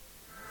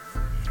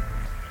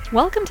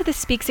Welcome to the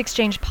Speaks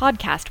Exchange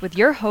podcast with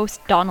your host,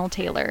 Donald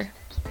Taylor.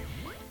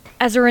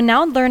 As a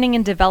renowned learning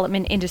and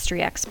development industry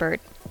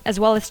expert, as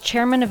well as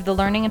chairman of the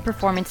Learning and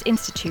Performance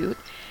Institute,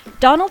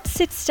 Donald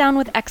sits down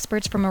with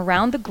experts from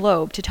around the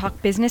globe to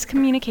talk business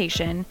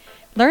communication,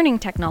 learning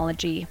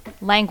technology,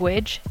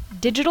 language,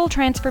 digital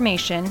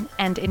transformation,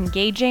 and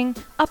engaging,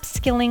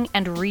 upskilling,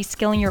 and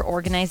reskilling your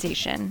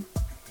organization.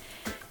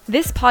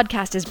 This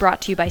podcast is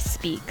brought to you by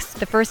Speaks,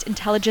 the first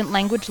intelligent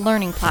language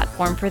learning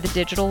platform for the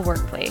digital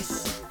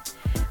workplace.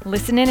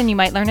 Listen in and you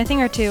might learn a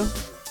thing or two.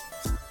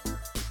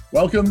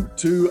 Welcome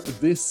to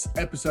this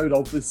episode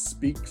of the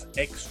Speaks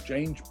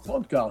Exchange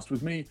podcast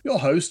with me, your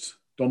host,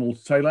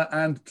 Donald Taylor,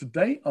 and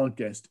today our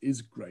guest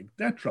is Greg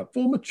Detra,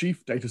 former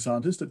chief data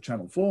scientist at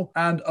Channel 4,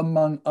 and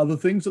among other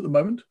things at the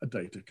moment, a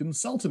data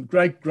consultant.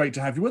 Greg, great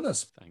to have you with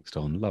us. Thanks,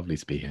 Don. Lovely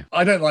to be here.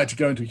 I don't like to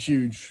go into a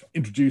huge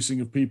introducing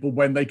of people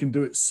when they can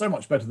do it so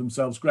much better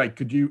themselves. Greg,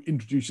 could you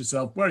introduce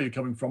yourself? Where are you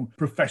coming from,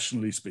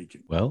 professionally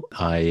speaking? Well,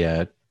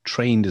 I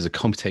trained as a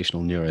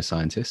computational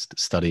neuroscientist,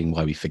 studying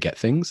why we forget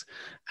things.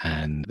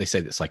 And they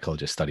say that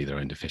psychologists study their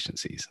own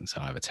deficiencies. And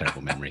so I have a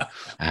terrible memory.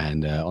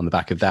 And on the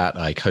back of that,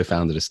 I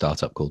co-founded a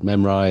startup called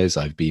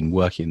Memrise. I've been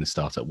working in the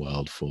startup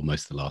world for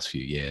most of the last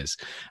few years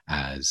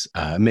as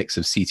a mix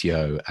of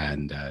CTO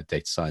and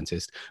data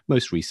scientist,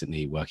 most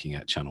recently working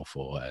at Channel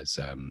 4 as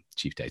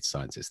chief data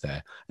scientist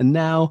there. And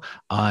now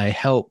I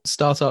help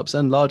startups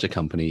and larger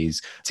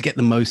companies to get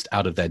the most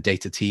out of their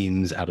data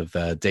teams, out of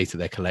the data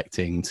they're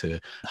collecting, to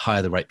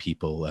hire the right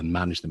people and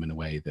manage them in a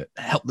way that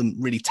help them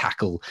really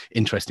tackle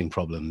interesting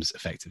problems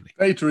effectively.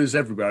 Data is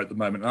everywhere at the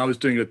moment. And I was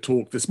doing a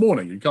talk this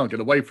morning. You can't get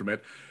away from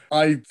it.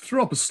 I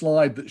threw up a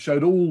slide that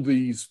showed all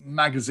these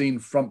magazine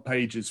front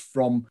pages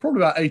from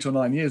probably about 8 or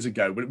 9 years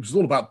ago, but it was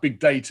all about big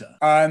data.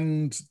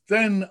 And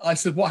then I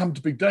said, what happened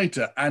to big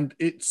data? And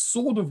it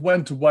sort of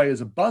went away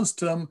as a buzz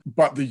term,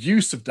 but the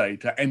use of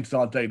data entered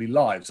our daily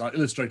lives. I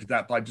illustrated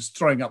that by just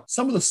throwing up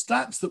some of the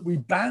stats that we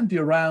bandy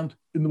around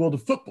in the world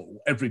of football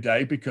every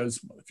day,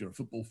 because well, if you're a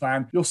football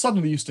fan, you're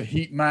suddenly used to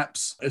heat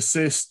maps,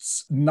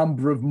 assists,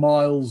 number of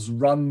miles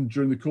run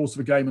during the course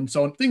of a game and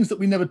so on, things that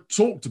we never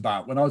talked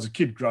about when I was a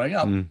kid growing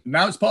up.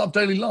 Now it's part of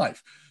daily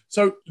life.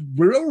 So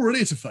we're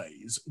already at a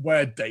phase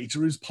where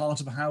data is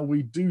part of how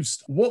we do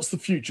stuff. What's the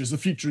future? Is the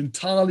future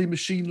entirely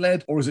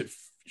machine-led, or is it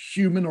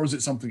human, or is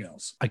it something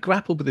else? I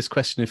grappled with this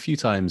question a few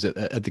times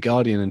at The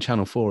Guardian and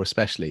Channel 4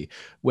 especially,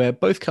 where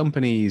both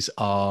companies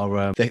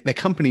are, they're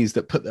companies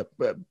that put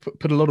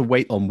a lot of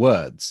weight on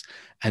words,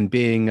 and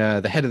being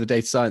the head of the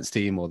data science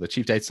team or the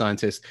chief data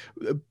scientist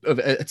of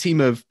a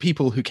team of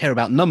people who care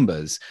about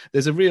numbers,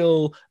 there's a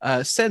real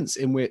sense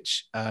in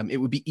which it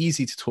would be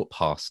easy to talk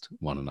past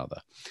one another.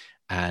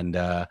 And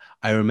I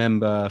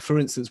remember, for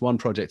instance, one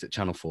project at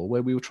Channel 4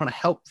 where we were trying to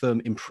help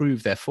them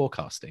improve their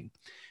forecasting.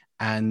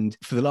 And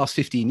for the last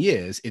 15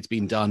 years, it's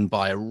been done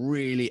by a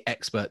really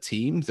expert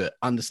team that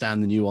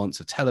understand the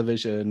nuance of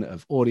television,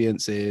 of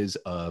audiences,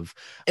 of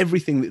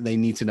everything that they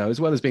need to know,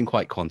 as well as being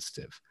quite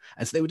quantitative.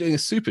 And so they were doing a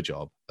super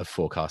job of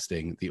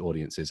forecasting the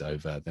audiences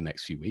over the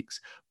next few weeks.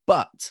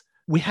 But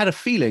we had a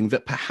feeling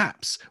that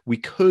perhaps we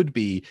could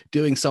be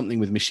doing something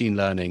with machine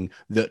learning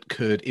that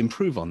could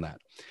improve on that.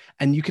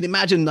 And you can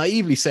imagine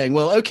naively saying,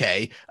 well,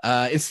 okay,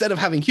 instead of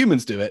having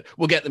humans do it,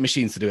 we'll get the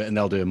machines to do it and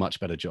they'll do a much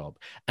better job.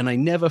 And I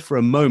never for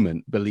a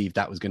moment believed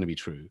that was going to be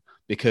true,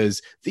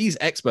 because these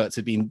experts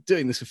had been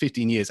doing this for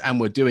 15 years and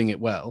were doing it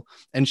well.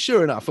 And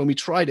sure enough, when we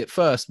tried it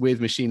first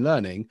with machine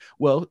learning,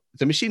 well,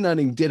 the machine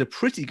learning did a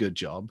pretty good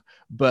job,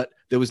 but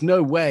there was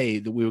no way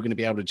that we were going to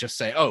be able to just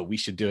say, oh, we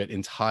should do it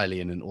entirely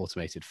in an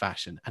automated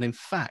fashion. And in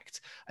fact,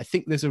 I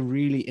think there's a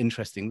really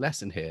interesting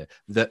lesson here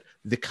that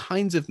the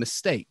kinds of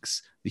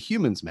mistakes the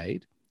humans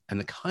made and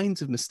the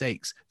kinds of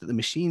mistakes that the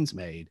machines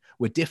made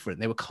were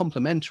different. They were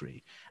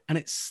complementary. And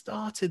it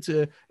started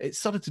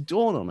to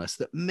dawn on us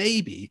that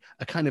maybe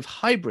a kind of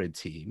hybrid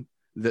team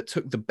that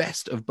took the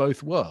best of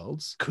both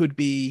worlds could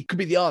be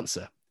the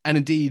answer. And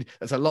indeed,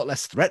 that's a lot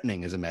less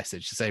threatening as a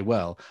message to say,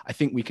 well, I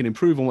think we can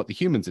improve on what the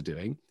humans are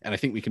doing, and I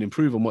think we can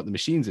improve on what the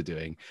machines are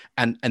doing,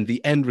 and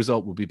the end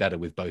result will be better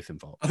with both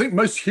involved. I think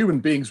most human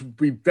beings would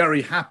be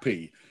very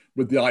happy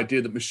with the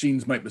idea that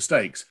machines make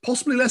mistakes,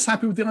 possibly less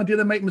happy with the idea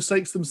they make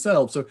mistakes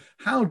themselves. So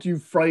how do you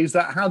phrase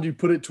that? How do you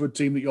put it to a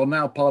team that you're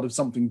now part of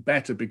something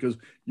better because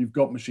you've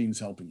got machines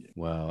helping you?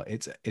 Well,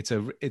 it's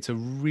a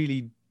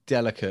really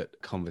delicate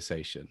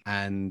conversation.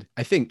 And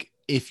I think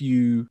if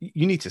you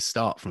need to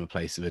start from a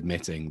place of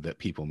admitting that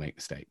people make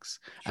mistakes.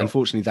 Sure.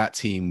 Unfortunately, that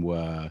team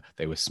were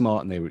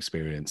smart and they were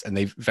experienced, and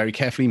they very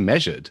carefully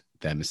measured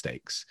their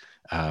mistakes.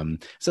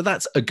 So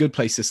that's a good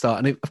place to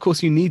start. And of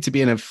course, you need to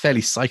be in a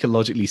fairly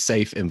psychologically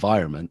safe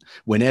environment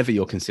whenever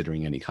you're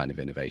considering any kind of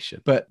innovation.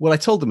 But well, I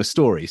told them a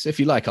story. So if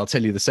you like, I'll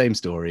tell you the same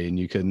story and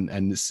you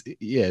can, see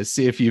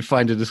if you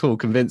find it at all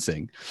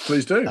convincing.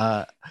 Please do.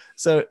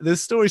 So the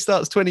story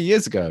starts 20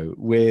 years ago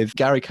with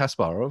Garry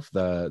Kasparov,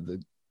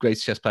 the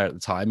greatest chess player at the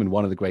time and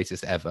one of the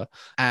greatest ever.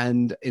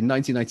 And in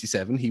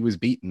 1997, he was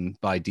beaten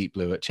by Deep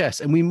Blue at chess.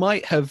 And we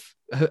might have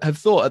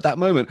thought at that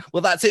moment,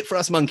 well, that's it for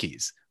us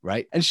monkeys,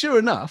 right? And sure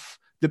enough,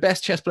 the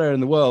best chess player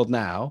in the world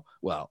now,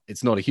 well,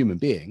 it's not a human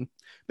being.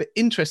 But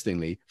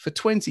interestingly, for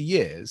 20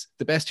 years,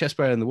 the best chess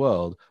player in the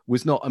world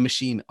was not a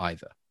machine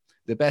either.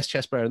 The best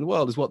chess player in the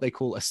world is what they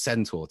call a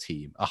centaur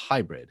team, a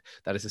hybrid.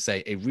 That is to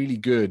say, a really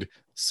good,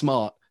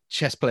 smart,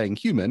 chess-playing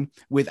human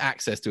with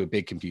access to a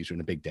big computer and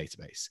a big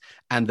database.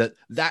 And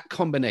that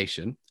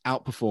combination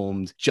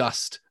outperformed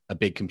just a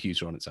big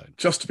computer on its own.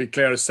 Just to be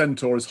clear, a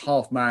centaur is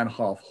half man,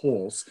 half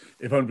horse,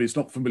 if anybody's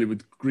not familiar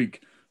with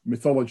Greek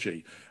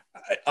mythology.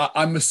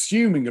 I'm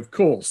assuming, of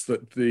course,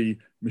 that the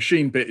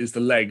machine bit is the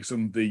legs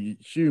and the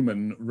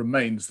human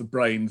remains the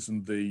brains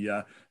and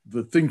the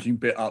thinking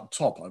bit up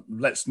top.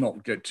 Let's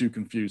not get too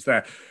confused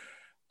there.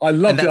 I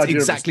love the idea.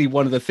 Exactly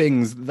one of the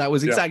things that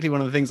was exactly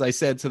one of the things I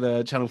said to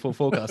the Channel 4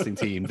 forecasting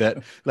team,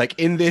 that like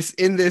in this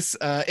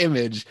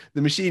image,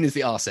 the machine is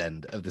the arse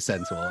end of the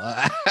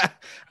centaur.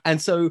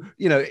 And so,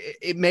 you know,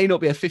 it may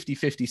not be a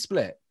 50-50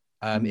 split.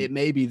 It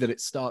may be that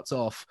it starts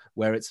off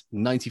where it's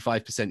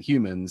 95%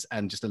 humans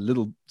and just a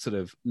little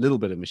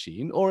bit of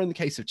machine, or in the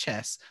case of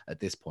chess, at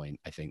this point,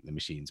 I think the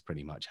machines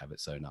pretty much have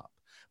it sewn up.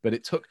 But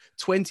it took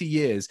 20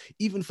 years,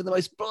 even for the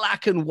most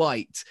black and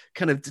white,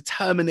 kind of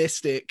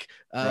deterministic,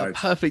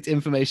 perfect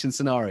information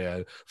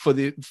scenario, for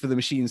the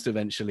machines to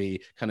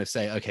eventually kind of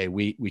say, okay,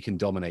 we can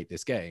dominate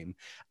this game.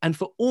 And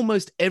for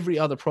almost every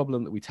other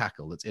problem that we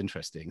tackle that's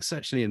interesting,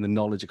 certainly in the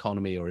knowledge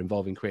economy or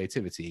involving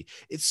creativity,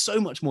 it's so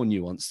much more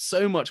nuanced,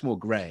 so much more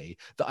gray,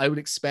 that I would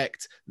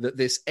expect that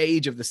this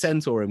age of the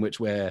centaur in which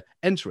we're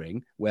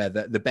entering, where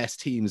the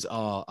best teams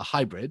are a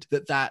hybrid,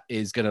 that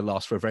is going to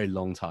last for a very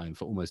long time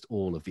for almost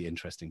all of the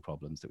interesting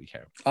problems that we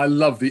care about. I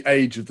love the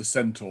age of the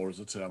centaur as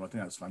a term. I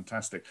think that's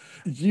fantastic.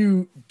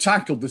 You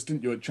tackled this,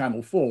 didn't you, at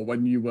Channel 4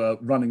 when you were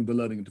running the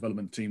learning and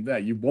development team there?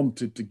 You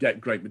wanted to get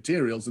great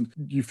materials, and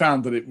you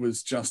found that it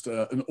was just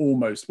an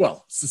almost,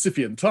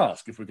 Sisyphean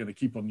task, if we're going to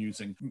keep on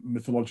using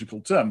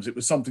mythological terms. It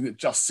was something that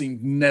just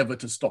seemed never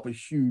to stop, a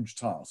huge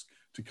task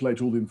to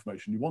collate all the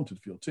information you wanted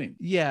for your team.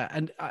 Yeah,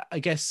 and I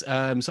guess,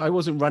 so I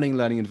wasn't running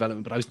learning and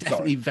development, but I was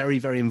definitely very,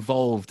 very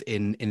involved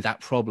in that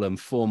problem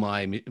for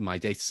my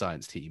data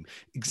science team.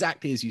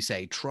 Exactly as you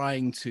say,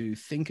 trying to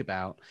think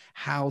about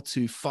how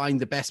to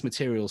find the best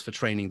materials for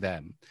training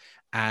them.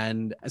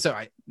 And so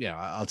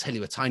I'll tell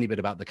you a tiny bit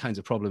about the kinds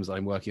of problems that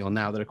I'm working on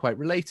now that are quite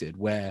related,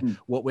 where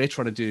what we're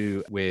trying to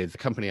do with a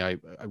company I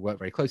work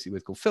very closely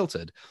with called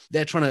Filtered,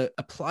 they're trying to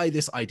apply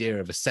this idea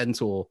of a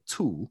centaur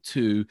tool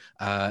to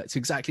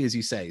exactly as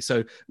you say.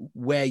 So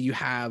where you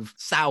have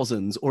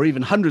thousands or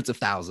even hundreds of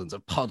thousands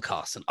of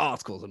podcasts and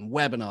articles and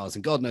webinars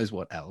and God knows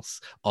what else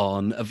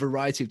on a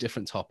variety of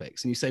different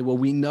topics. And you say, well,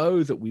 we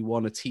know that we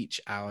want to teach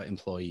our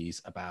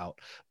employees about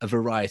a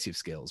variety of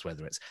skills,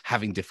 whether it's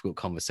having difficult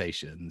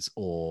conversations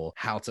or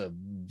how to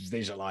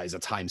visualize a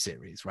time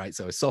series, right?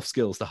 So soft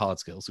skills to hard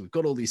skills. So we've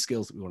got all these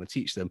skills that we want to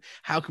teach them.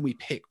 How can we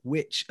pick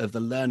which of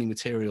the learning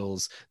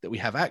materials that we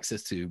have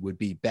access to would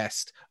be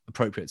best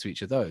appropriate to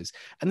each of those?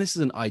 And this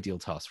is an ideal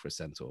task for a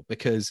centaur,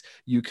 because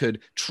you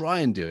could try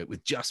and do it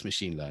with just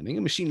machine learning,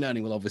 and machine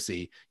learning will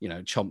obviously,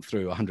 chomp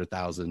through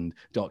 100,000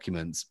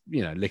 documents,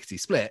 lickety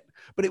split,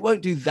 but it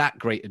won't do that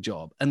great a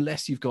job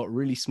unless you've got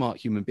really smart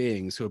human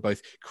beings who are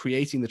both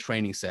creating the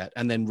training set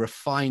and then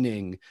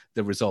refining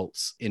the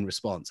results in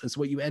response. And so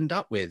what you end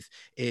up with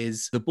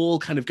is the ball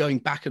kind of going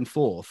back and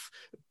forth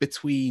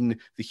between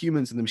the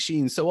humans and the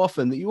machines so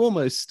often that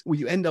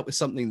you end up with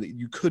something that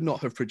you could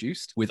not have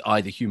produced with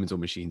either humans or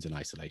machines in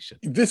isolation.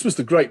 This was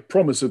the great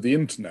promise of the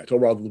internet, or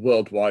rather the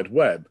World Wide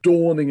Web,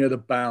 dawning at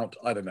about,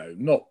 I don't know,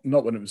 not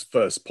when it was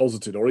first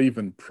posited, or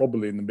even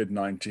probably in the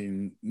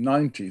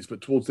mid-1990s,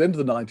 but towards the end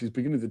of the 90s,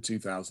 beginning of the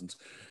 2000s,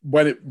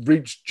 when it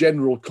reached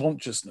general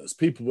consciousness.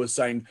 People were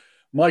saying,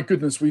 my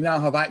goodness, we now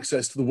have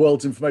access to the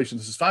world's information.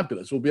 This is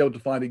fabulous. We'll be able to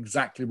find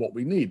exactly what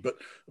we need. But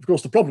of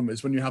course, the problem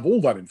is when you have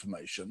all that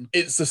information,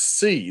 it's a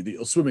sea that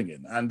you're swimming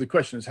in. And the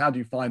question is, how do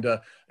you find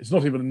it's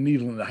not even a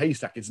needle in a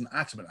haystack, it's an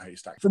atom in a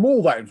haystack. From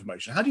all that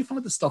information, how do you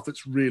find the stuff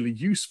that's really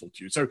useful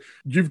to you? So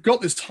you've got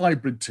this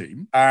hybrid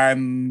team,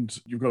 and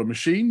you've got a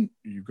machine,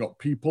 you've got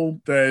people.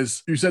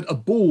 There's, you said, a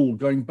ball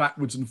going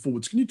backwards and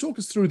forwards. Can you talk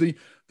us through the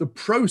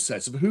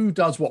process of who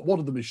does what? What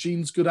are the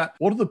machines good at?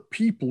 What are the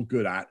people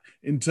good at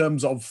in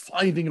terms of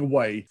finding a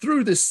way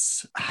through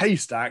this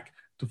haystack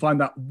to find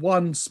that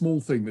one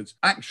small thing that's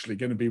actually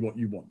going to be what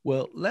you want?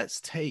 Well, let's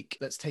take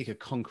a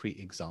concrete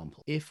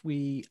example.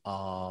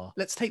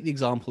 Let's take the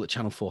example that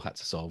Channel 4 had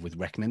to solve with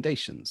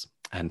recommendations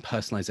and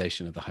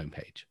personalization of the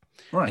homepage.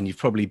 Right. And you've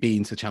probably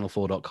been to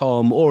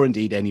channel4.com, or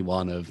indeed any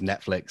one of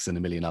Netflix and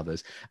a million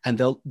others,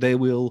 and they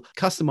will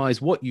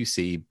customize what you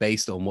see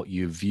based on what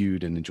you've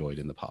viewed and enjoyed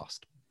in the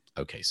past.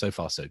 Okay, so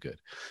far so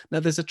good. Now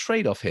there's a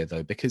trade-off here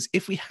though, because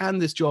if we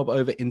hand this job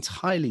over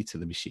entirely to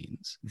the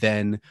machines,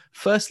 then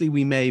firstly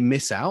we may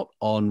miss out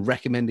on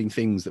recommending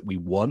things that we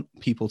want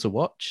people to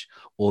watch,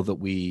 or that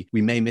we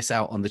may miss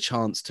out on the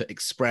chance to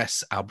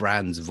express our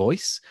brand's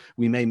voice.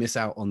 We may miss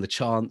out on the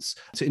chance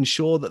to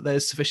ensure that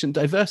there's sufficient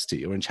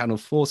diversity, or in Channel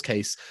 4's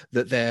case,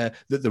 that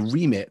the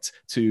remit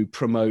to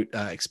promote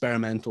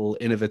experimental,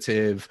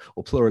 innovative,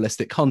 or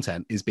pluralistic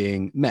content is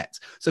being met.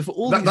 So for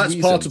all these that's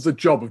reasons, part of the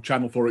job of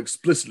Channel 4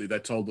 explicitly. They're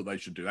told that they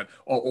should do that,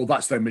 or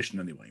that's their mission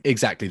anyway.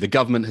 Exactly. The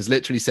government has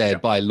literally said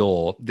by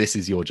law, this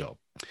is your job.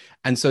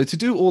 And so to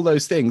do all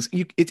those things,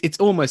 it's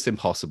almost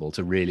impossible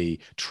to really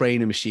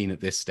train a machine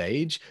at this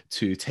stage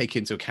to take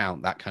into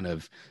account that kind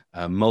of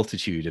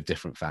multitude of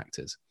different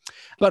factors.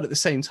 But at the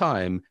same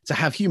time, to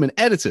have human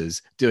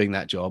editors doing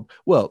that job,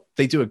 well,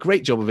 they do a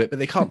great job of it, but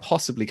they can't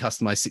possibly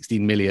customize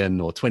 16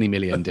 million or 20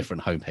 million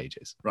different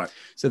homepages. Right.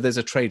 So there's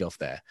a trade-off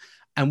there.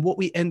 And what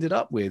we ended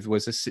up with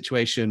was a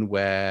situation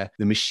where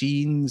the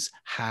machines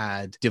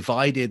had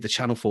divided the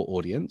Channel 4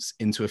 audience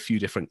into a few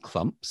different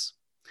clumps,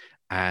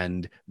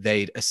 and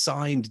they'd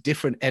assigned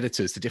different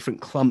editors to different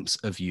clumps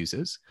of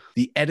users.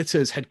 The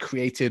editors had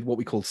created what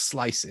we call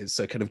slices,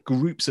 so kind of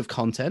groups of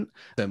content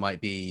that might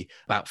be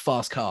about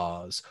fast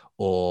cars,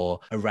 or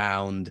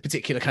around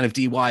particular kind of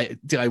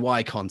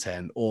DIY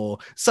content, or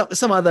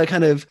some other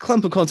kind of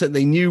clump of content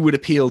they knew would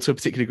appeal to a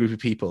particular group of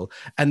people.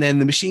 And then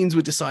the machines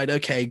would decide,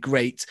 okay,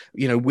 great,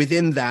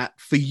 within that,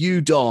 for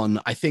you, Don,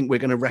 I think we're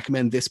going to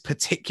recommend this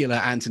particular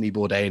Anthony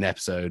Bourdain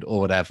episode or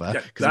whatever.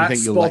 Yeah, that's we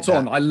think you'll spot like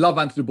on. that. I love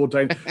Anthony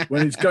Bourdain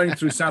when he's going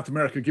through South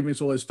America, giving us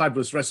all those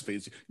fabulous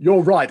recipes.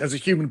 You're right, as a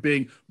human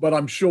being, but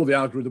I'm sure the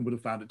algorithm would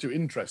have found it too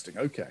interesting.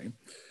 Okay.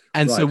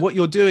 And right. So what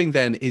you're doing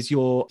then is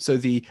so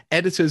the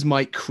editors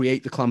might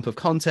create the clump of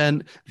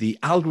content, the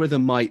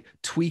algorithm might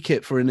tweak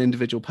it for an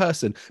individual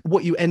person.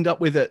 What you end up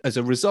with as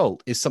a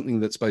result is something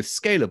that's both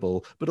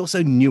scalable, but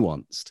also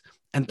nuanced.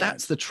 And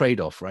that's the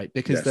trade-off, right?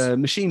 Because the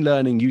machine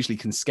learning usually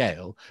can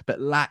scale, but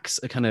lacks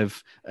a kind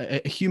of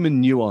a human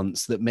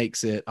nuance that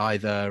makes it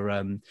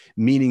either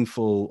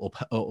meaningful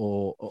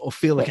or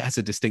feel like it has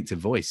a distinctive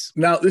voice.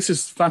 Now, this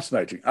is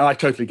fascinating. I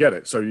totally get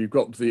it. So you've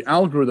got the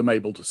algorithm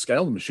able to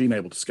scale, the machine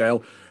able to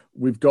scale.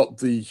 We've got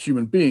the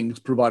human beings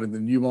providing the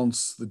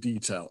nuance, the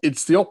detail.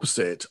 It's the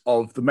opposite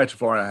of the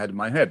metaphor I had in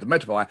my head. The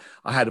metaphor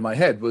I had in my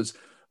head was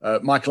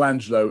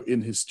Michelangelo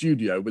in his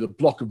studio with a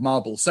block of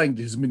marble saying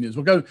to his minions,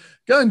 well,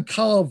 go and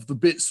carve the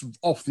bits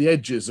off the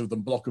edges of the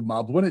block of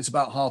marble. When it's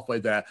about halfway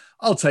there,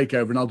 I'll take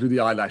over and I'll do the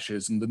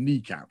eyelashes and the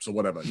kneecaps or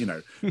whatever,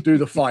 do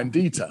the fine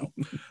detail.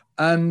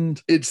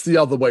 And it's the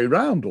other way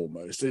around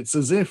almost. It's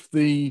as if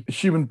the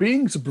human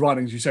beings are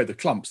providing, as you say, the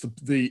clumps,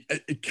 the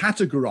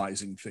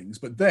categorizing things,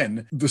 but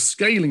then the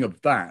scaling of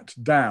that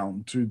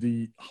down to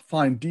the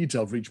fine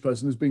detail for each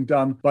person is being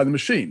done by the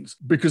machines,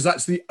 because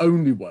that's the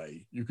only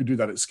way you could do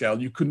that at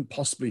scale. You couldn't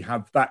possibly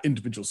have that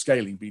individual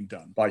scaling being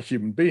done by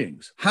human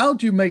beings. How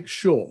do you make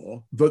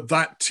sure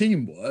that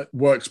teamwork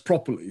works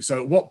properly?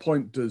 So at what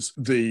point does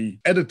the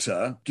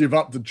editor give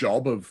up the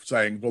job of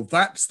saying, well,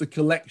 that's the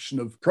collection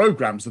of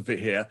programs that fit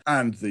here,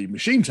 and the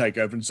machine take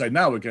over and say,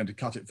 now we're going to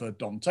cut it for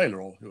Don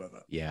Taylor or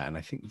whoever? Yeah, and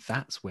I think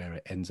that's where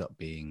it ends up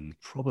being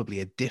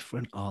probably a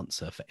different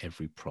answer for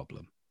every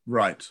problem.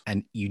 Right.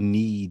 And you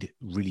need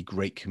really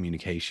great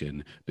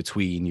communication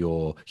between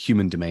your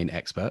human domain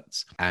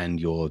experts and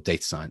your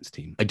data science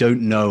team. I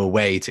don't know a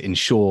way to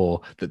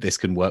ensure that this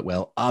can work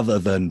well other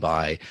than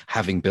by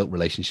having built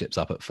relationships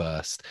up at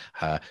first,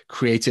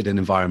 created an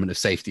environment of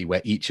safety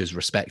where each is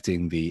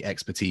respecting the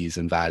expertise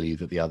and value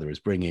that the other is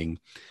bringing,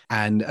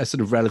 and a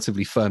sort of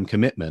relatively firm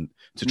commitment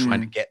to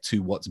trying to get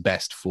to what's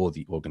best for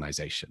the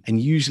organization. And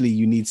usually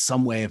you need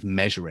some way of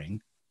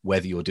measuring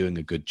whether you're doing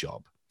a good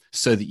job,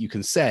 so that you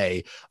can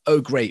say,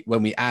 oh, great,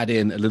 when we add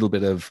in a little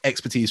bit of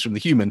expertise from the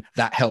human,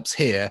 that helps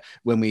here.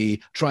 When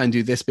we try and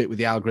do this bit with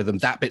the algorithm,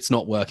 that bit's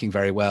not working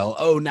very well.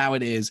 Oh, now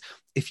it is.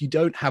 If you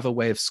don't have a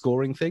way of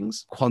scoring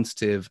things,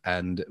 quantitative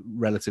and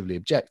relatively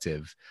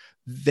objective,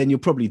 then you're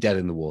probably dead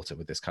in the water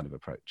with this kind of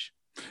approach.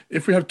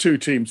 If we have two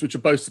teams, which are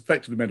both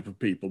effectively made up of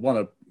people, one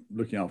are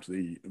looking after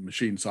the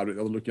machine side of it,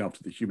 the other looking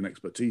after the human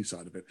expertise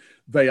side of it,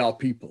 they are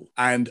people.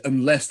 And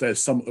unless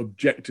there's some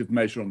objective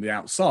measure on the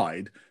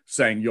outside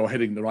saying you're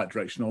heading in the right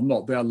direction or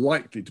not, they are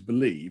likely to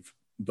believe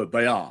that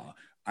they are,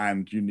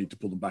 and you need to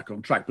pull them back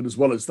on track. But as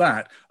well as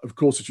that, of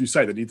course, as you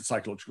say, they need the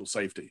psychological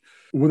safety.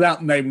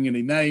 Without naming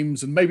any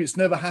names, and maybe it's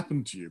never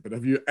happened to you, but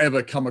have you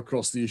ever come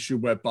across the issue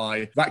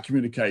whereby that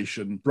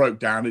communication broke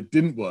down, it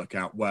didn't work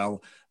out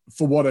well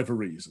for whatever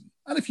reason?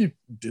 And if you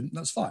didn't,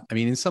 that's fine. I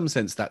mean, in some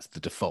sense, that's the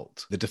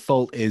default. The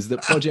default is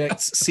that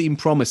projects seem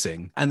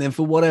promising, and then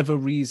for whatever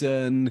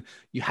reason,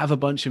 you have a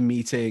bunch of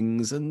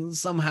meetings and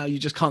somehow you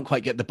just can't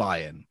quite get the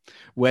buy-in,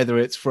 whether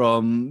it's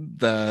from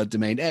the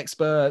domain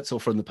experts or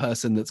from the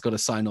person that's got to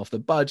sign off the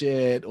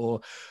budget or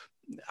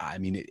I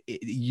mean,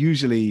 it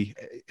usually,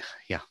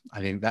 yeah,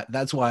 I mean,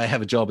 that's why I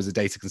have a job as a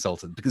data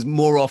consultant, because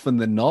more often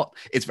than not,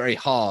 it's very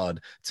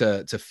hard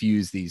to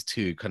fuse these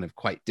two kind of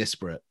quite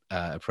disparate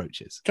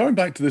approaches. Going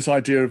back to this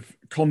idea of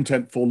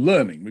content for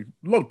learning,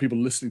 a lot of people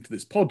listening to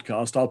this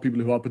podcast are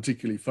people who are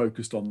particularly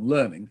focused on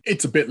learning.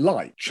 It's a bit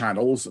like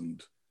channels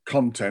and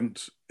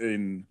content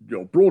in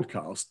your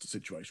broadcast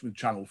situation with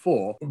Channel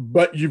 4,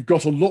 but you've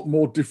got a lot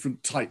more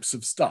different types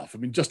of stuff. I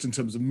mean, just in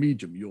terms of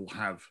medium, you'll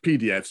have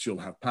PDFs, you'll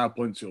have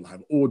PowerPoints, you'll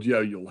have audio,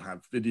 you'll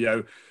have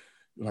video,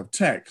 you'll have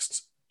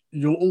text.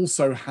 You'll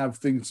also have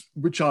things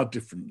which are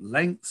different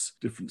lengths,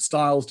 different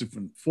styles,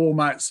 different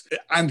formats,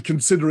 and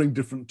considering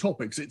different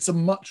topics. It's a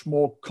much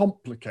more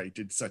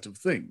complicated set of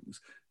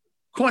things.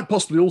 Quite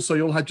possibly also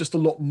you'll have just a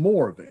lot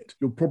more of it.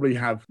 You'll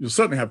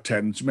certainly have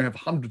tens, you may have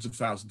hundreds of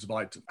thousands of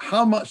items.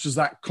 How much does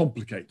that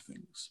complicate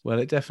things? Well,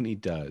 it definitely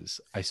does.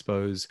 I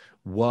suppose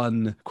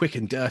one quick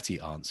and dirty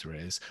answer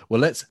is,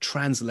 well, let's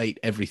translate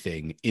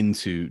everything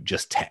into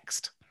just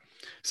text.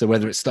 So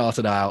whether it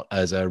started out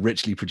as a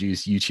richly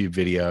produced YouTube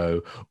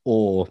video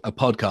or a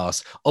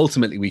podcast,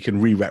 ultimately we can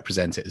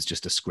re-represent it as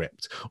just a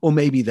script. Or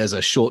maybe there's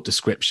a short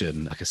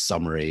description, like a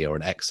summary or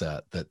an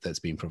excerpt that's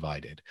been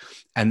provided.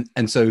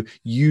 And so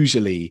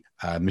usually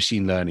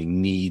machine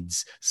learning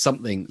needs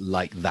something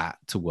like that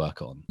to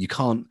work on. You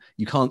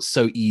can't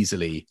so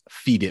easily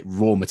feed it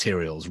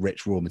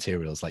rich raw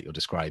materials like you're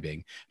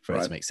describing for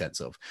it to make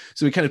sense of.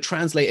 So we kind of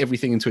translate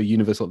everything into a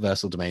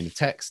universal domain of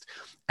text.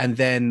 And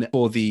then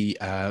for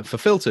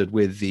Filtered,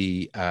 with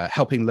the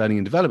helping learning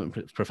and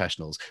development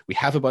professionals, we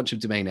have a bunch of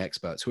domain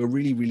experts who are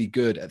really, really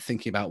good at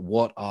thinking about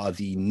what are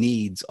the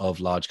needs of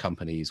large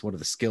companies, what are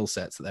the skill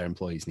sets that their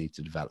employees need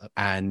to develop.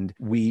 And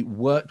we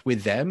worked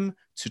with them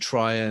to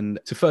try and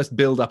to first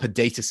build up a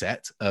data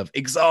set of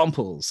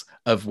examples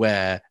of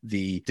where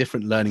the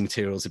different learning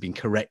materials have been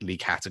correctly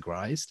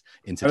categorized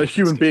into. And a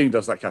human being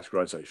does that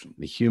categorization.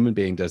 The human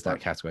being does that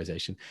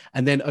categorization.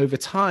 And then over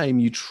time,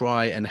 you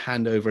try and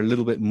hand over a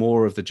little bit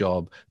more of the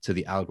job to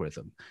the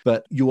algorithm.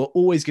 But you are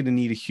always going to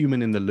need a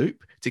human in the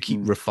loop to keep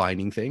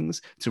refining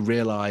things, to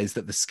realize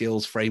that the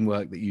skills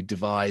framework that you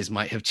devise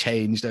might have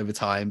changed over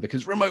time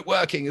because remote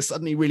working is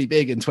suddenly really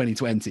big in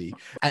 2020.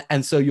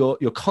 And so you're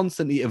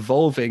constantly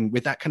evolving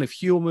with that kind of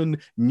human,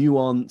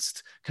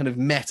 nuanced, kind of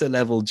meta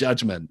level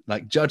judgment,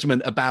 like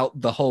judgment about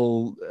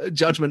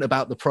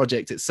the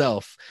project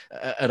itself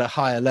at a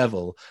higher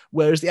level.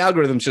 Whereas the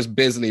algorithm's just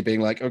busily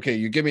being like, okay,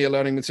 you give me a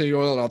learning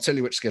material and I'll tell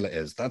you which skill it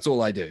is. That's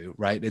all I do,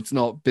 right? It's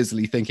not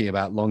busily thinking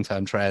about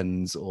long-term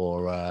trends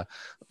or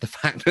the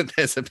fact that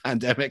there's a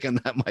pandemic and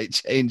that might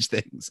change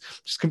things.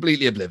 Just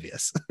completely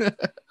oblivious.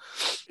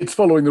 It's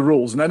following the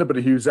rules, and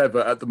anybody who's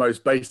ever at the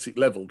most basic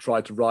level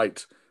tried to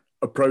write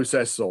a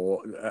process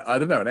or, I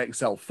don't know, an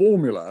Excel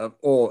formula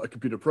or a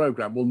computer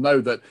program will know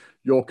that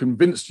you're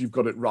convinced you've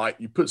got it right,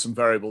 you put some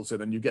variables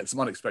in and you get some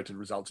unexpected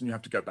results and you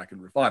have to go back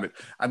and refine it.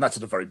 And that's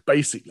at a very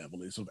basic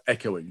level, is sort of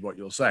echoing what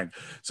you're saying.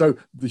 So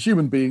the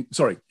human being,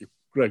 sorry,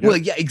 Greg. Well,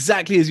 yeah,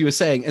 exactly as you were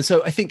saying. And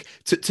so I think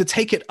to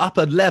take it up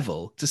a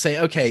level, to say,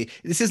 okay,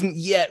 this isn't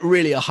yet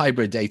really a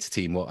hybrid data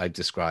team, what I've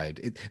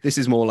described. This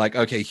is more like,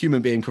 okay,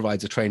 human being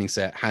provides a training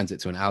set, hands it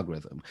to an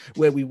algorithm.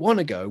 Where we want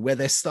to go, where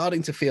they're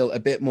starting to feel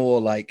a bit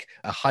more like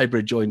a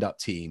hybrid joined up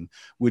team,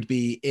 would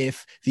be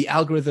if the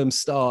algorithm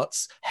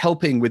starts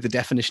helping with the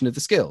definition of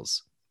the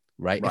skills.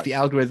 Right? If the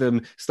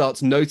algorithm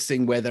starts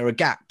noticing where there are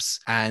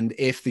gaps, and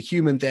if the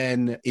human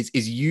then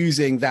is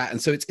using that,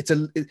 and so it's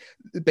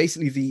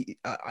basically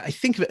I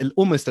think of it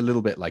almost a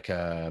little bit like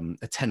a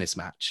tennis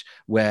match,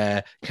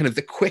 where kind of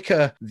the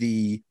quicker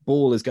the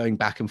ball is going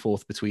back and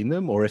forth between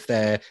them, or if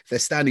they're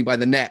standing by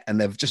the net and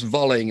they're just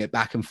volleying it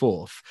back and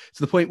forth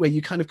to the point where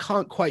you kind of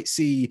can't quite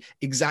see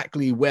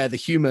exactly where the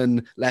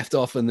human left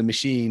off and the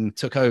machine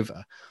took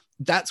over.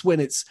 That's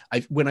when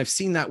when I've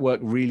seen that work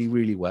really,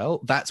 really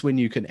well, that's when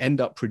you can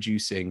end up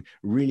producing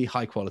really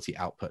high quality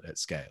output at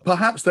scale.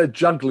 Perhaps they're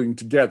juggling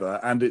together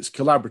and it's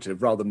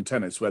collaborative rather than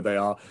tennis where they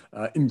are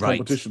in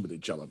competition with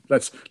each other.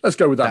 Let's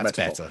go with that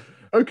metaphor. Better.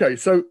 Okay,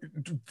 so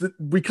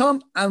we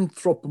can't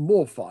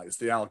anthropomorphize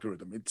the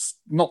algorithm. It's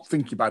not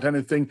thinking about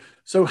anything.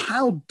 So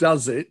how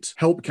does it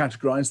help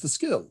categorize the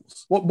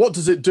skills? What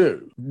does it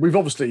do? We've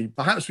obviously,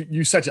 perhaps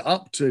you set it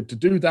up to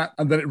do that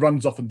and then it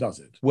runs off and does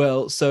it.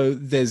 Well, so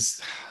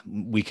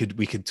we could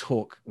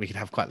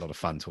have quite a lot of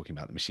fun talking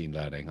about the machine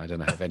learning. I don't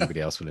know if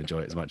anybody else will enjoy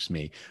it as much as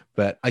me,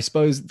 but I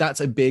suppose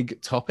that's a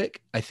big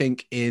topic. I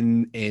think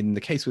in the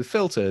case with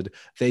Filtered,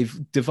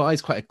 they've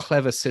devised quite a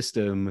clever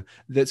system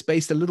that's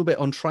based a little bit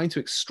on trying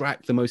to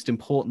extract the most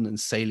important and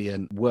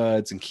salient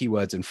words and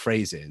keywords and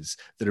phrases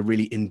that are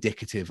really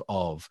indicative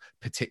of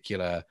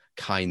particular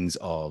kinds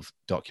of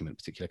document,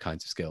 particular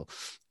kinds of skill.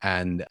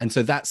 And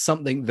so that's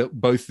something that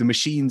both the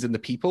machines and the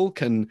people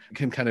can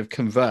kind of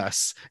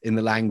converse in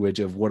the language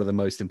of what are the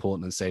most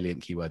important and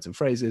salient keywords and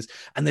phrases.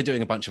 And they're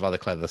doing a bunch of other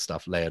clever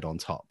stuff layered on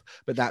top.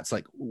 But that's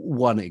like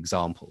one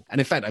example.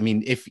 And in fact, I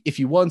mean, if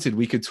you wanted,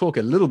 we could talk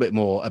a little bit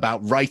more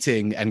about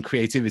writing and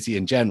creativity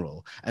in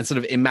general and sort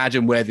of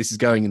imagine where this is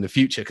going in the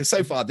future. Because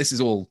so far, this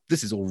is all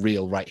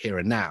real right here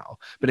and now.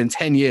 But in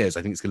 10 years,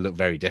 I think it's going to look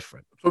very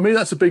different. For me,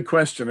 that's a big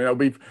question.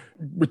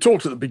 We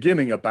talked at the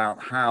beginning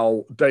about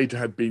how data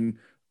had been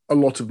a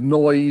lot of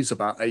noise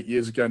about 8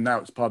 years ago. Now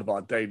it's part of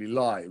our daily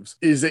lives.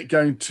 Is it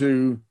going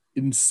to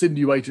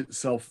insinuate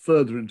itself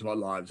further into our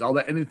lives? Are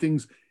there any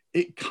things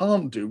it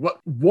can't do?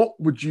 What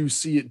would you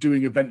see it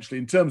doing eventually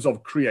in terms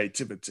of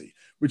creativity,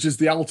 which is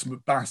the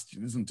ultimate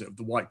bastion, isn't it, of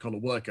the white-collar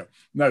worker?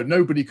 No,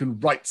 nobody can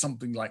write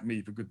something like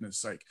me, for goodness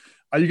sake.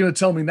 Are you going to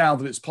tell me now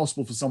that it's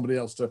possible for somebody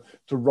else to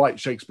write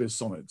Shakespeare's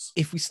sonnets?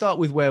 If we start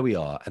with where we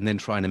are and then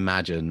try and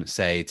imagine,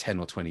 say, 10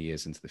 or 20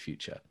 years into the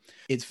future,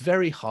 it's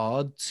very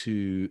hard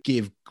to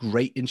give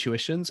great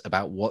intuitions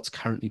about what's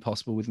currently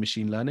possible with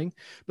machine learning.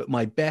 But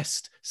my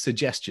best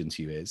suggestion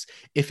to you is,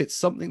 if it's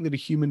something that a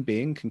human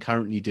being can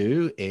currently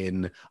do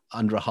in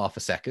under a half a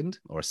second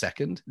or a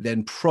second,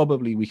 then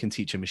probably we can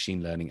teach a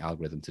machine learning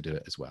algorithm to do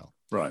it as well.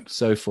 Right.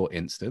 So for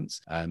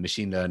instance,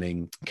 machine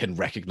learning can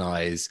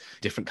recognize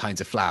different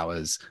kinds of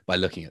flowers by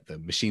looking at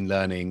them. Machine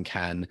learning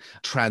can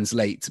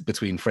translate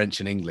between French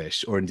and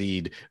English, or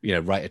indeed,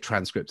 write a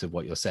transcript of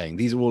what you're saying.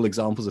 These are all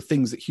examples of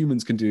things that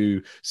humans can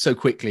do so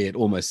quickly, it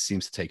almost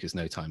seems to take us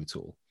no time at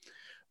all.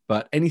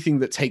 But anything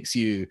that takes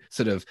you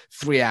sort of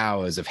 3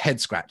 hours of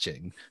head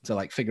scratching to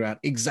like figure out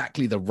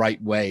exactly the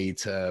right way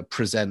to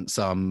present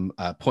some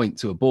point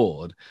to a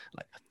board,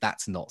 like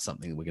that's not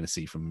something that we're going to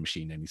see from a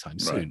machine anytime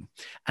soon.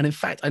 Right. And in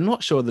fact, I'm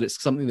not sure that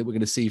it's something that we're going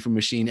to see from a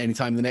machine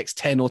anytime in the next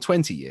 10 or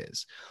 20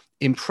 years.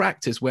 In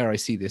practice, where I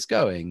see this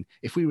going,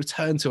 if we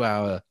return to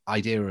our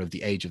idea of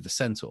the age of the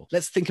centaur,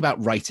 let's think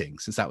about writing,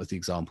 since that was the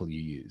example you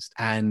used.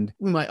 And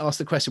we might ask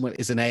the question, well,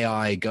 is an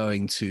AI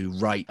going to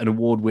write an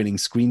award-winning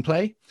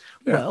screenplay?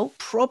 Yeah. Well,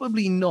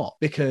 probably not,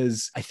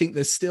 because I think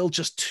there's still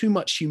just too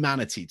much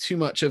humanity, too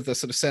much of the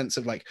sort of sense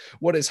of like,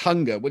 what is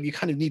hunger? Well, you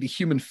kind of need a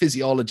human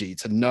physiology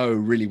to know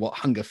really what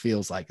hunger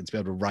feels like and to be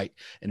able to write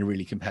in a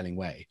really compelling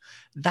way.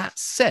 That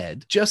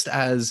said, just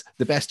as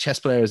the best chess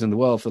players in the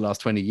world for the last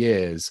 20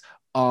 years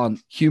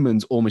aren't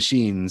humans or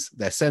machines,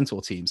 they're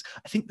centaur teams,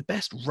 I think the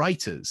best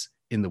writers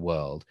in the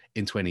world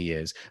in 20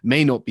 years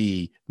may not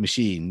be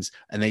machines,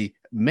 and they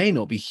may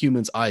not be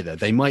humans either.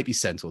 They might be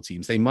centaur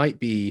teams. They might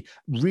be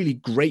really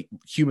great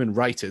human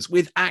writers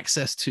with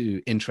access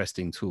to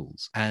interesting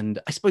tools. And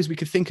I suppose we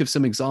could think of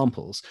some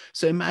examples.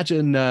 So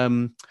imagine,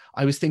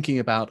 I was thinking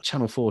about a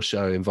Channel 4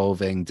 show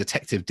involving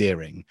Detective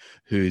Deering,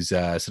 who's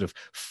sort of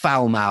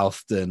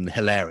foul-mouthed and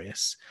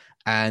hilarious.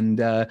 And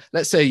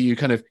let's say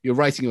you're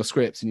writing your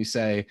script and you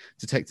say,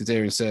 Detective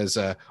Deering says,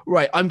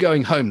 right, I'm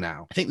going home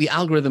now. I think the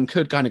algorithm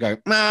could kind of go,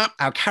 nah,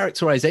 our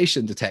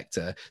characterization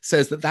detector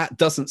says that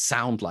doesn't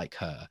sound like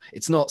her.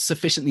 It's not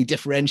sufficiently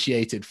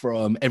differentiated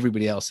from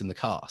everybody else in the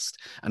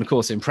cast. And of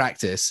course, in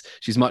practice,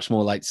 she's much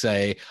more like,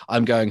 say,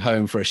 I'm going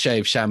home for a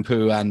shave,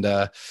 shampoo, and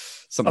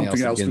something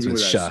else that begins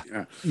with sh.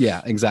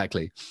 Yeah,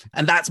 exactly.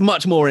 And that's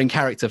much more in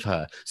character for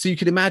her. So you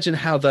could imagine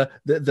how the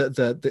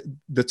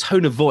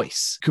tone of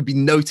voice could be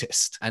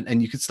noticed,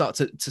 and you could start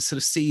to sort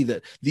of see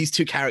that these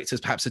two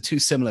characters perhaps are too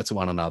similar to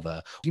one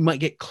another. You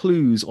might get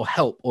clues or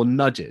help or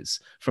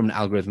nudges from an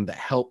algorithm that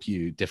help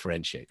you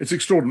differentiate. It's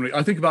extraordinary.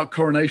 I think about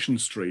Coronation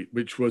Street,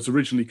 which was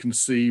originally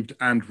conceived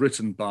and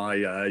written by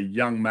a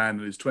young man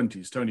in his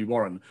 20s, Tony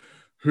Warren,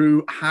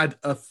 who had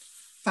a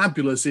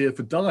fabulous ear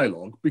for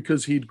dialogue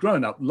because he'd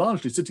grown up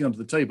largely sitting under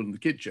the table in the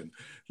kitchen,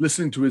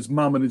 listening to his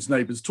mum and his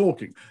neighbours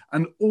talking.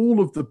 And all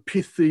of the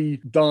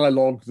pithy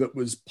dialogue that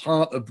was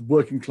part of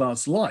working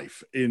class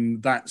life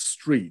in that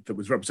street that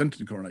was represented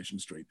in Coronation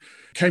Street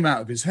came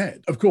out of his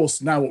head. Of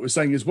course, now what we're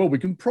saying is, well, we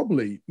can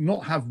probably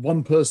not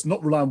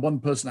rely on one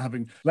person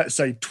having, let's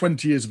say,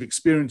 20 years of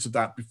experience of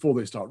that before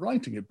they start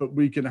writing it, but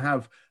we can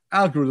have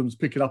algorithms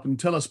pick it up and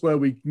tell us where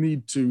we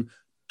need to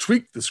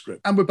tweak the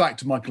script. And we're back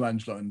to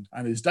Michelangelo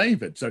and his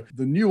David. So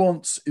the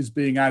nuance is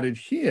being added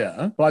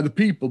here by the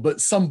people, but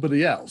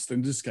somebody else,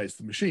 in this case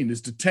the machine, is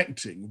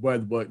detecting where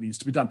the work needs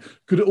to be done.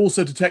 Could it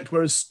also detect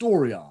where a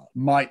story arc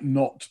might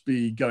not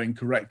be going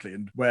correctly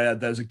and where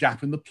there's a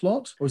gap in the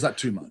plot? Or is that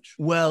too much?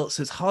 Well,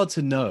 so it's hard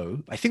to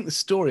know. I think the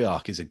story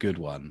arc is a good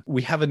one.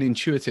 We have an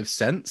intuitive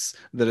sense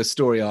that a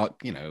story arc,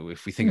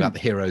 if we think about the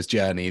hero's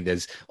journey,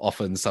 there's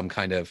often some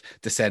kind of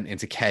descent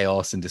into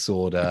chaos and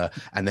disorder,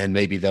 and then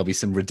maybe there'll be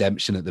some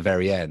redemption at at the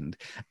very end.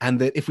 And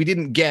that if we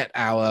didn't get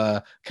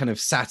our kind of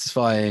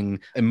satisfying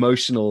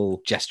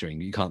emotional gesturing,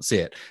 you can't see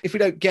it, if we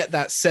don't get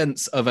that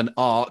sense of an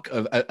arc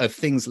of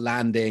things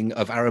landing,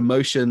 of our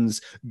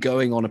emotions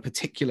going on a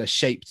particular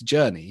shaped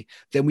journey,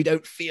 then we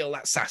don't feel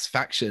that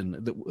satisfaction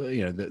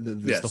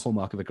that, that's the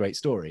hallmark of a great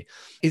story.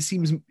 It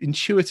seems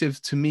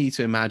intuitive to me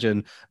to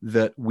imagine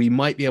that we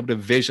might be able to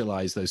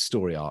visualize those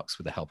story arcs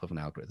with the help of an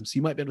algorithm. So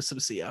you might be able to sort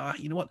of see,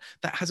 you know what,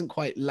 that hasn't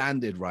quite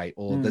landed right,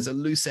 or there's a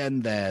loose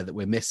end there that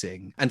we're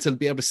missing. And to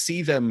be able to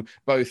see them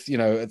both,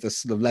 at the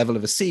sort of level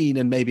of a scene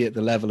and maybe at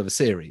the level of a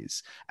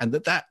series. And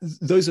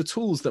those are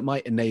tools that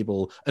might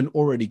enable an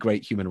already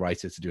great human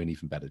writer to do an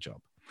even better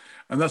job.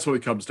 And that's what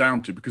it comes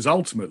down to, because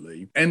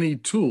ultimately any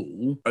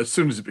tool, as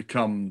soon as it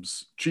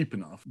becomes cheap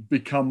enough,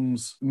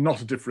 becomes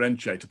not a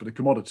differentiator, but a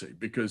commodity.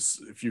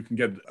 Because if you can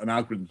get an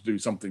algorithm to do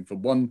something for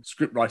one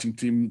script writing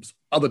team,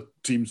 other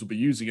teams will be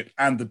using it,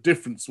 and the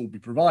difference will be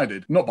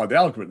provided, not by the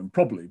algorithm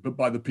probably, but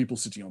by the people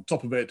sitting on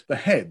top of it, the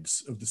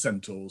heads of the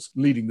centaurs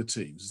leading the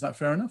teams. Is that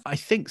fair enough? I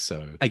think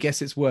so. I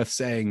guess it's worth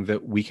saying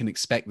that we can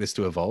expect this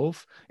to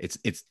evolve.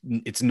 It's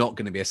not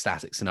going to be a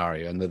static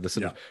scenario, and the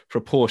sort of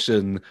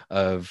proportion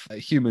of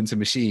human to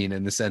machine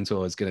in the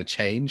centaur is going to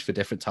change for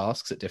different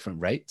tasks at different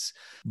rates.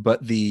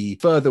 But the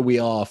further we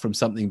are from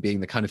something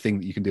being the kind of thing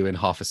that you can do in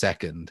half a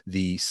second,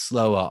 the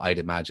slower I'd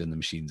imagine the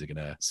machines are going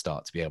to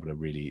start to be able to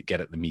really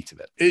get at the meat of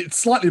it. It's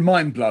slightly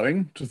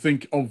mind-blowing to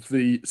think of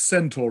the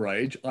centaur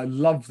age. I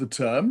love the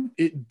term.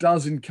 It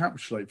does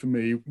encapsulate for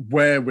me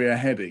where we're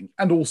heading,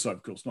 and also,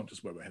 of course, not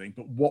just where we're heading,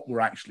 but what we're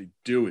actually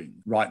doing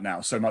right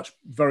now so much,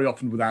 very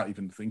often without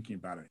even thinking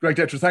about it. Greg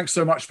Detry, thanks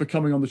so much for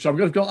coming on the show. I'm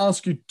going to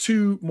ask you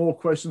two more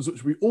questions,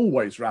 which we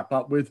always wrap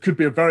up with. Could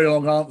be a very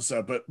long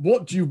answer, but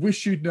what do you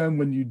wish you'd known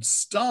when you'd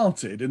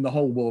started in the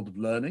whole world of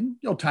learning?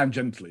 You're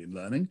tangentially in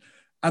learning.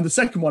 And the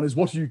second one is,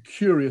 what are you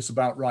curious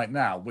about right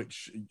now,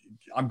 which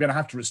I'm going to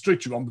have to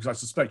restrict you on because I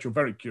suspect you're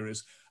very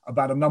curious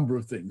about a number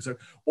of things. So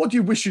what do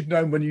you wish you'd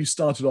known when you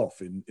started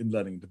off in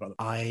learning and development?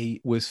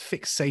 I was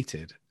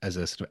fixated as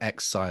a sort of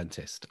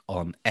ex-scientist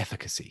on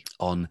efficacy,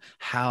 on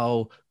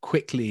how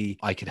quickly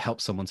I could help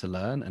someone to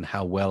learn and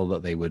how well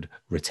that they would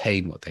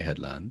retain what they had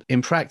learned.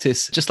 In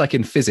practice, just like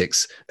in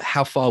physics,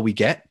 how far we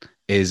get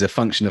is a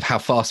function of how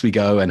fast we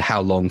go and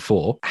how long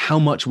for. How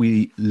much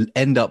we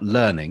end up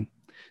learning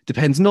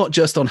depends not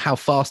just on how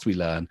fast we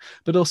learn,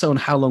 but also on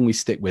how long we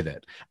stick with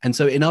it. And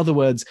so, in other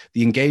words,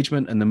 the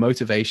engagement and the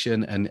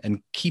motivation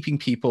and keeping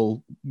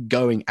people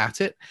going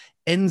at it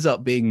ends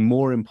up being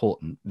more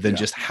important than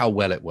just how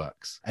well it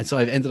works. And so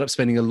I've ended up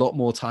spending a lot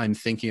more time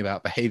thinking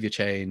about behavior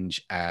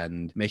change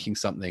and making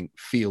something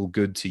feel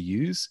good to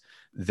use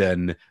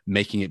than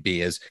making it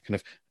be as kind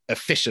of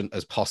efficient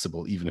as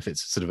possible, even if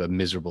it's sort of a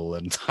miserable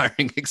and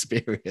tiring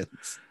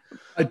experience.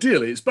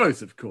 Ideally, it's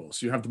both, of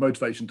course. You have the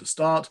motivation to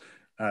start,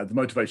 the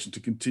motivation to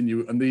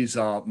continue, and these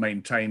are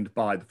maintained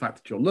by the fact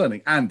that you're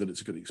learning and that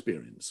it's a good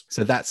experience.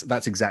 So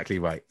that's exactly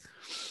right.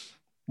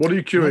 What are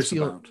you curious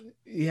about?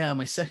 Yeah,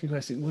 my second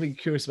question, what are you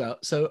curious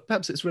about? So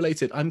perhaps it's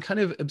related. I'm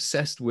kind of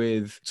obsessed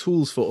with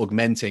tools for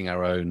augmenting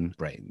our own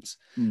brains.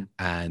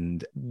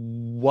 And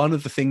one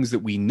of the things that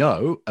we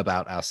know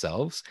about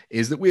ourselves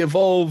is that we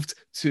evolved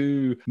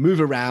to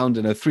move around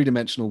in a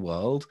three-dimensional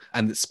world,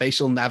 and that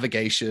spatial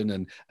navigation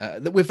and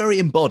that we're very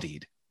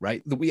embodied.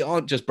 Right? That we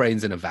aren't just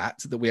brains in a vat,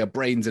 that we are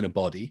brains in a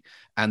body,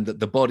 and that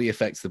the body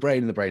affects the brain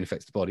and the brain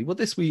affects the body. Well,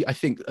 this we, I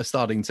think, are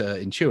starting to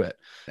intuit,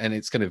 and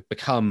it's kind of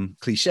become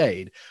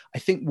cliched. I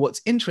think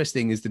what's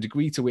interesting is the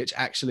degree to which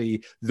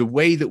actually the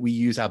way that we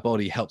use our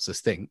body helps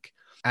us think.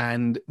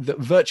 And that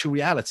virtual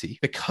reality,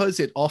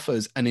 because it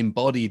offers an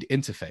embodied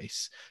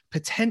interface,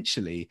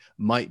 potentially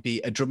might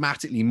be a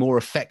dramatically more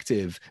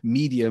effective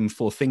medium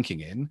for thinking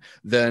in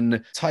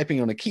than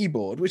typing on a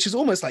keyboard, which is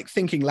almost like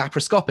thinking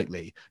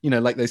laparoscopically,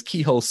 like those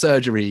keyhole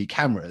surgery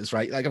cameras,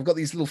 right? Like I've got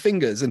these little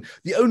fingers and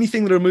the only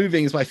thing that are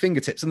moving is my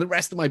fingertips and the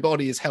rest of my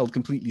body is held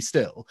completely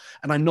still.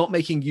 And I'm not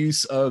making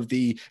use of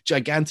the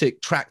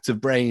gigantic tracts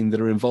of brain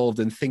that are involved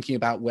in thinking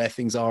about where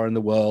things are in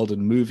the world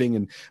and moving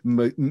and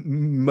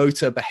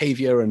motor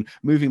behavior and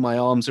moving my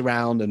arms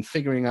around and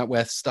figuring out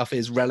where stuff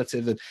is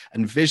relative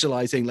and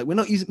visualizing. Like we're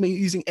not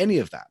using any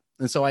of that.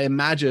 And so I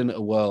imagine a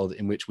world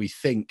in which we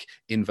think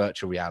in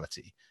virtual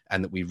reality,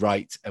 and that we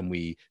write and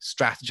we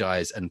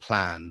strategize and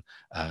plan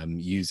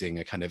using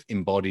a kind of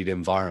embodied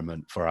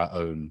environment for our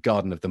own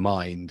garden of the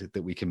mind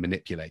that we can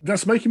manipulate.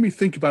 That's making me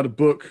think about a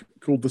book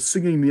called The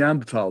Singing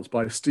Neanderthals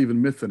by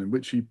Stephen Mithen, in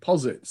which he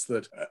posits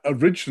that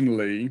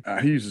originally,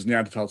 he uses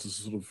Neanderthals as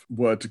a sort of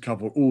word to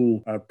cover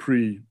all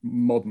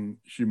pre-modern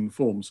human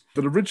forms,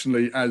 that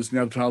originally as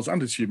Neanderthals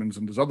and as humans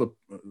and as other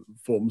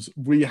forms,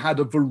 we had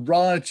a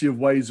variety of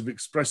ways of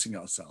expressing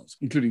ourselves,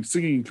 including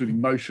singing,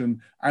 including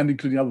motion, and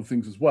including other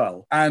things as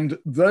well. And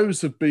those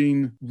have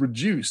been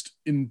reduced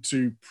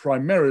into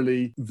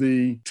primarily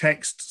the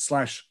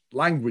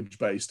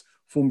text/language-based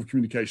form of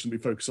communication that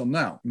we focus on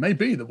now. It may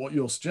be that what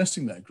you're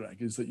suggesting there, Greg,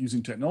 is that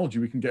using technology,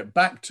 we can get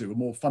back to a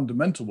more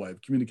fundamental way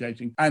of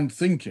communicating and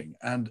thinking.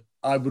 And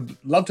I would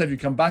love to have you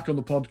come back on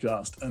the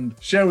podcast and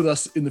share with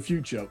us in the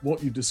future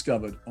what you've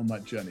discovered on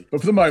that journey.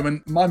 But for the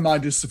moment, my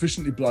mind is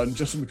sufficiently blown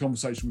just from the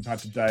conversation we've had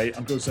today.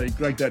 I'm going to say,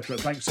 Greg Detra,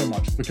 thanks so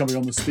much for coming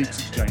on the Speaks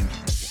Exchange.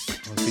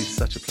 It's been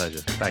such a pleasure.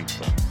 Thanks,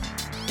 Tom.